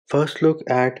First look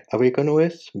at Awaken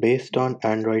OS based on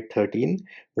Android 13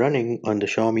 running on the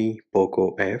Xiaomi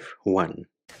Poco F1.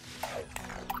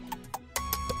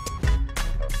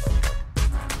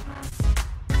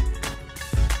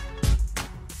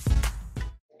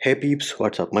 Hey peeps,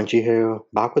 what's up? Munchie here,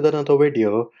 back with another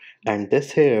video, and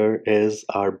this here is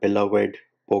our beloved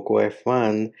Poco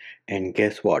F1, and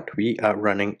guess what? We are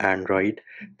running Android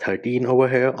 13 over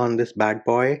here on this bad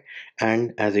boy,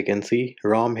 and as you can see,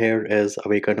 ROM here is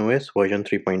Awaken OS version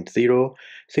 3.0,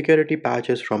 security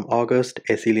patches from August,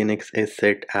 SE Linux is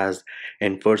set as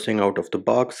enforcing out of the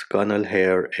box, kernel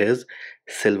here is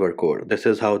Silver Core. This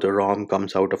is how the ROM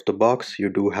comes out of the box. You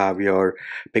do have your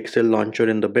Pixel launcher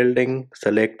in the building,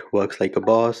 select works like a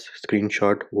boss,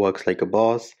 screenshot works like a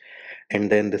boss, and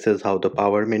then this is how the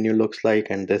power menu looks like,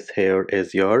 and this here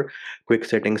is your quick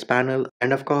settings panel.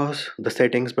 And of course, the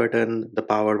settings button, the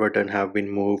power button have been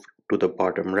moved to the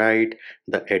bottom right,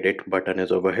 the edit button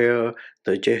is over here,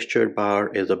 the gesture bar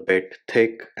is a bit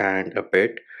thick and a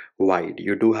bit wide.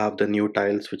 You do have the new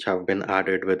tiles which have been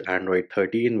added with Android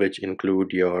 13, which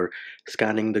include your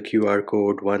scanning the QR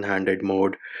code, one-handed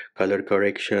mode, color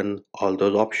correction, all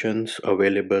those options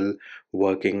available,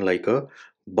 working like a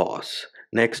boss.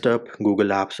 Next up, Google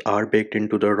Apps are baked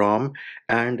into the ROM,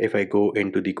 and if I go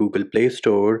into the Google Play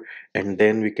Store, and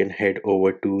then we can head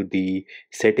over to the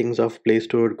settings of Play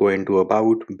Store, go into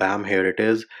about, bam, here it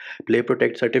is, Play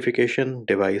Protect certification,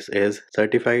 device is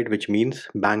certified, which means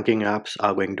banking apps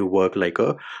are going to work like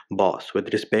a boss.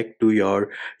 With respect to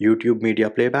your YouTube media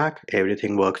playback,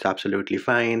 everything works absolutely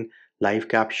fine. Live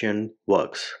caption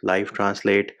works, live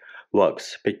translate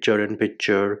works, picture in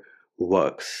picture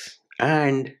works,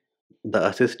 and the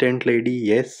assistant lady,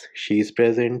 yes, she's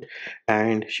present,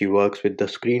 and she works with the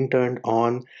screen turned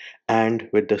on and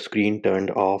with the screen turned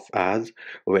off as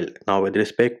well. Now with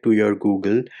respect to your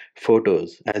Google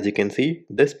Photos, as you can see,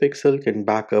 this pixel can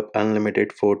back up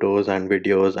unlimited photos and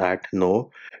videos at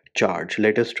no charge.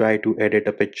 Let us try to edit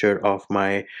a picture of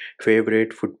my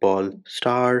favorite football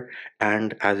star,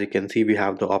 and as you can see, we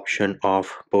have the option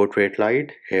of portrait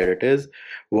light. Here it is,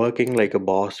 working like a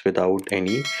boss without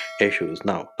any issues.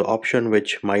 Now the option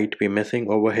which might be missing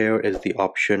over here is the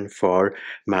option for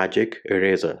magic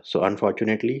eraser. So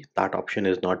unfortunately that option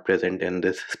is not present in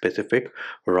this specific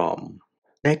ROM.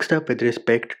 Next up, with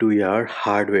respect to your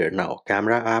hardware, now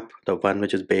camera app, the one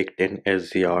which is baked in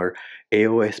is your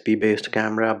AOSP based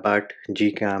camera, but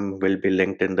Gcam will be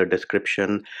linked in the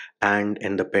description and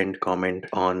in the pinned comment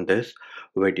on this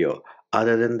video.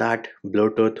 Other than that,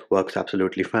 Bluetooth works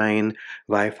absolutely fine.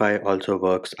 Wi-Fi also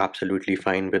works absolutely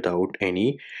fine without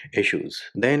any issues.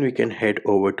 Then we can head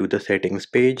over to the settings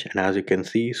page, and as you can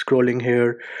see, scrolling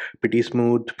here, pretty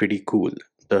smooth, pretty cool.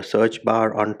 The search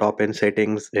bar on top in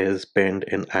settings is pinned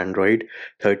in Android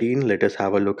 13. Let us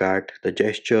have a look at the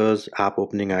gestures, app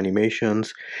opening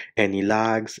animations, any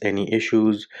lags, any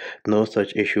issues, no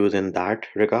such issues in that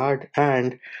regard.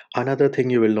 And another thing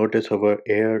you will notice over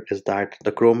here is that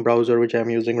the Chrome browser which I'm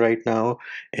using right now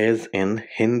is in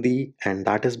Hindi, and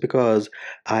that is because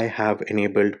I have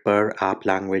enabled per app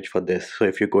language for this. So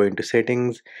if you go into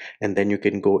settings and then you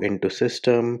can go into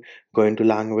system, go into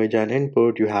language and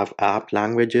input, you have app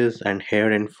languages, and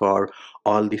herein for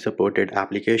all the supported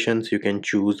applications you can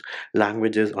choose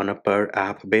languages on a per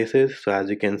app basis. So as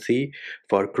you can see,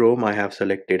 for Chrome I have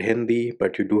selected Hindi,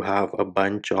 but you do have a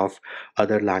bunch of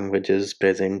other languages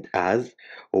present as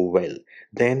well.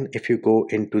 Then if you go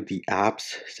into the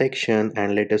apps section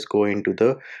and let us go into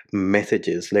the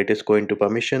messages, let us go into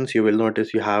permissions, you will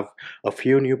notice you have a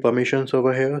few new permissions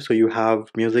over here. So you have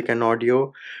music and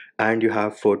audio, and you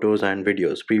have photos and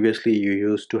videos. Previously you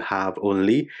used to have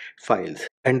only files.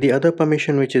 And the other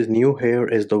permission which is new here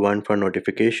is the one for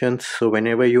notifications. So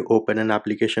whenever you open an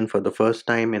application for the first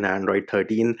time in Android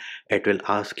 13, it will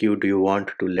ask you, do you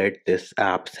want to let this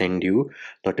app send you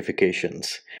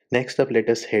notifications? Next up, let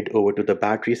us head over to the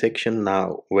battery section.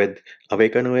 Now with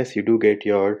Awaken OS, you do get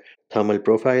your thermal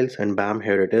profiles, and bam,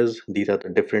 here it is. These are the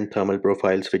different thermal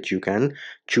profiles which you can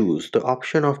choose. The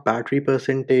option of battery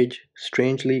percentage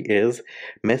strangely is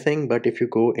missing, but if you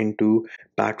go into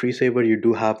battery saver, you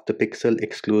do have the Pixel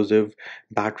exclusive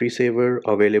battery saver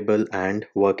available and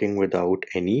working without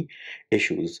any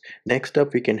issues. Next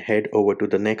up, we can head over to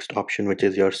the next option, which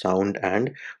is your sound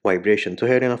and vibration. So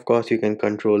herein, of course, you can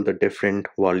control the different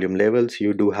volume levels.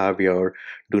 You do have your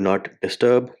do not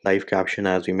disturb, live caption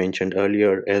as we mentioned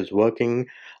earlier is working,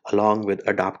 along with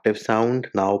adaptive sound,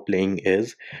 now playing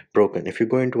is broken. If you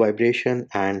go into vibration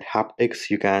and haptics,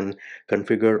 you can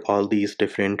configure all these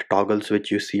different toggles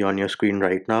which you see on your screen right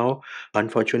right now.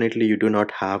 Unfortunately, you do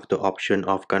not have the option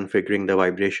of configuring the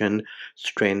vibration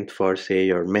strength for, say,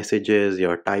 your messages,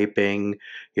 your typing,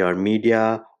 your media.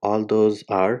 All those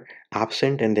are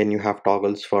absent, and then you have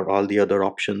toggles for all the other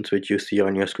options which you see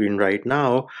on your screen right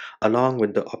now, along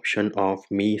with the option of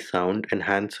me sound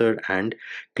enhancer and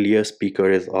clear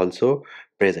speaker is also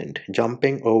present.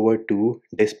 Jumping over to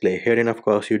display, herein of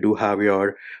course you do have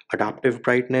your adaptive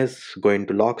brightness. Go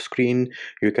into lock screen,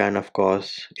 you can of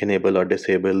course enable or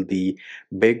disable the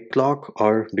big clock,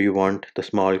 or do you want the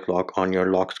small clock on your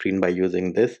lock screen by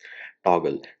using this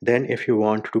toggle. Then if you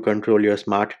want to control your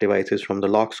smart devices from the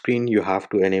lock screen, you have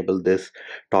to enable this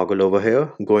toggle over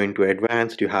here. Go into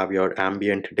advanced, you have your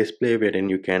ambient display wherein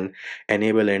you can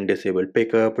enable and disable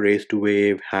pickup, raise to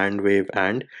wave, hand wave,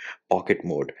 and pocket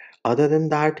mode. Other than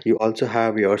that, you also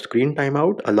have your screen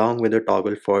timeout along with a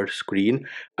toggle for screen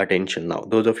attention. Now,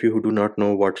 those of you who do not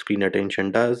know what screen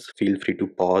attention does, feel free to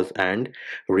pause and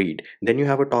read. Then you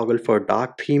have a toggle for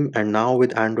dark theme, and now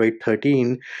with Android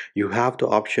 13, you have the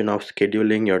option of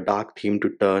scheduling your dark theme to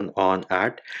turn on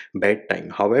at bedtime.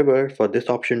 However, for this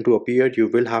option to appear, you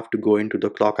will have to go into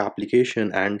the clock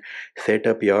application and set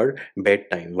up your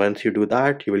bedtime. Once you do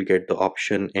that, you will get the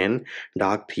option in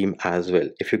dark theme as well.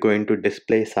 If you go into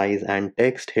display size and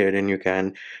text, herein you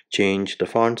can change the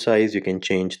font size, you can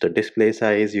change the display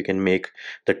size, you can make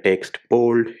the text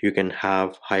bold, you can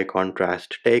have high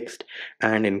contrast text,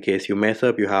 and in case you mess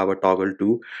up, you have a toggle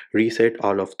to reset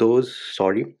all of those.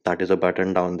 Sorry, that is a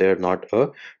button down there, not a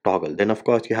toggle. Then of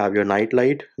course you have your night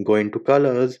light. Go into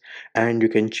colors and you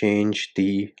can change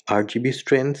the RGB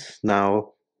strengths.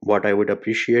 Now what I would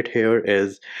appreciate here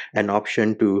is an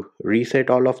option to reset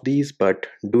all of these, but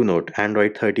do note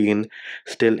Android 13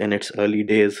 still in its early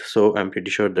days, so I'm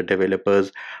pretty sure the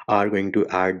developers are going to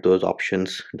add those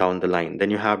options down the line.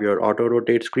 Then you have your auto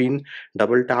rotate screen,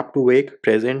 double tap to wake,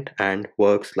 present, and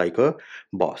works like a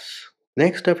boss.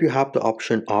 Next up, you have the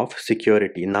option of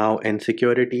security. Now in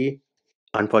security,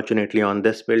 unfortunately, on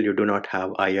this build, you do not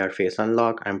have IR face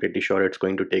unlock. I'm pretty sure it's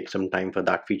going to take some time for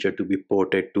that feature to be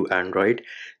ported to Android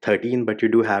 13, but you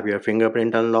do have your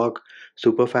fingerprint unlock.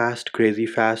 Super fast, crazy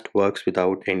fast, works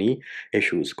without any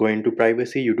issues. Go into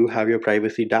privacy, you do have your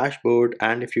privacy dashboard,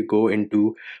 and if you go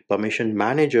into permission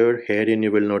manager, herein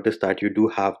you will notice that you do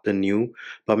have the new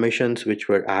permissions which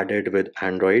were added with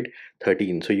Android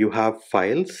 13. So you have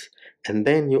files, and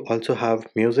then you also have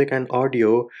music and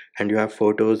audio, and you have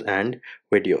photos and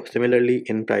video. Similarly,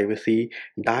 in privacy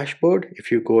dashboard,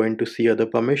 if you go into see other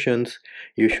permissions,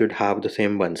 you should have the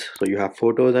same ones. So you have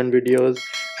photos and videos,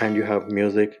 and you have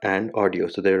music and audio.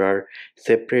 So there are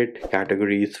separate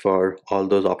categories for all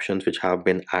those options which have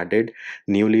been added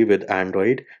newly with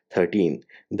Android 13.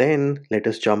 Then let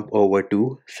us jump over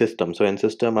to system. So in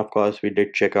system, of course, we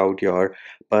did check out your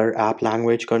per app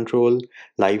language control.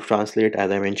 Live translate,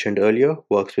 as I mentioned earlier,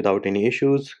 works without any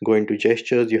issues. Go into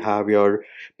gestures, you have your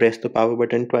press the power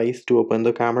button twice to open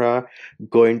the camera.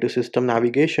 Go into system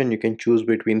navigation, you can choose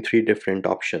between three different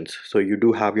options. So you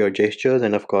do have your gestures,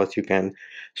 and of course you can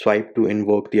swipe to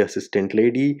invoke the assistant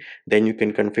lady. Then you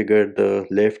can configure the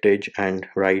left edge and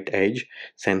right edge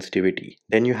sensitivity.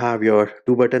 Then you have your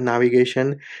two button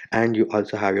navigation, and you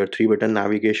also have your three button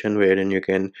navigation, wherein you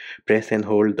can press and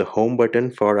hold the home button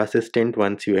for assistant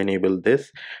once you enable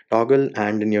this toggle,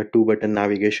 and in your two button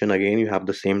navigation again you have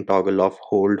the same toggle of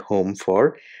hold home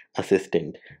for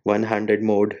assistant. One-handed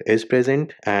mode is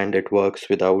present and it works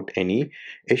without any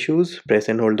issues. Press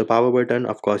and hold the power button.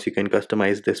 Of course you can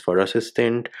customize this for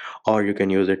assistant, or you can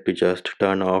use it to just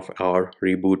turn off or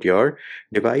reboot your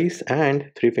device.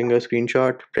 And three finger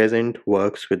screenshot present,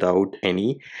 works without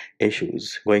any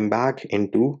issues. Going back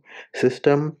into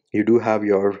system, you do have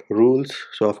your rules.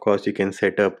 So of course you can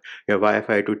set up your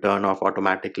Wi-Fi to turn off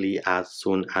automatically as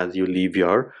soon as you leave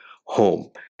your home.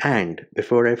 And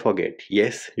before I forget,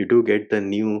 yes, you do get the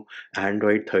new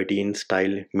Android 13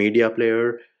 style media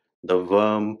player. The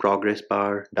worm progress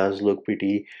bar does look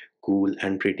pretty cool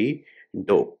and pretty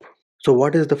dope. So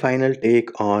what is the final take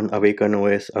on Awaken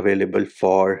OS available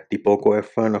for the Poco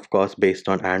F1, of course, based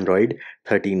on Android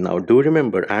 13? Now, do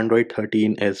remember, Android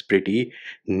 13 is pretty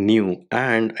new,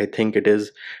 and I think it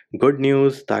is good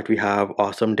news that we have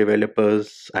awesome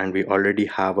developers and we already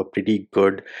have a pretty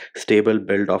good stable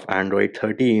build of Android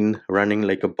 13 running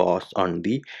like a boss on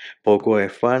the Poco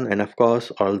F1. And of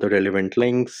course, all the relevant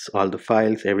links, all the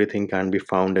files, everything can be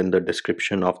found in the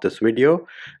description of this video.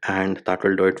 And that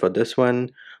will do it for this one.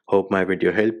 Hope my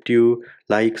video helped you.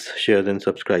 Likes, shares and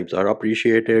subscribes are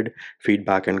appreciated.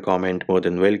 Feedback and comment more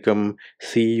than welcome.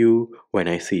 See you when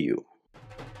I see you.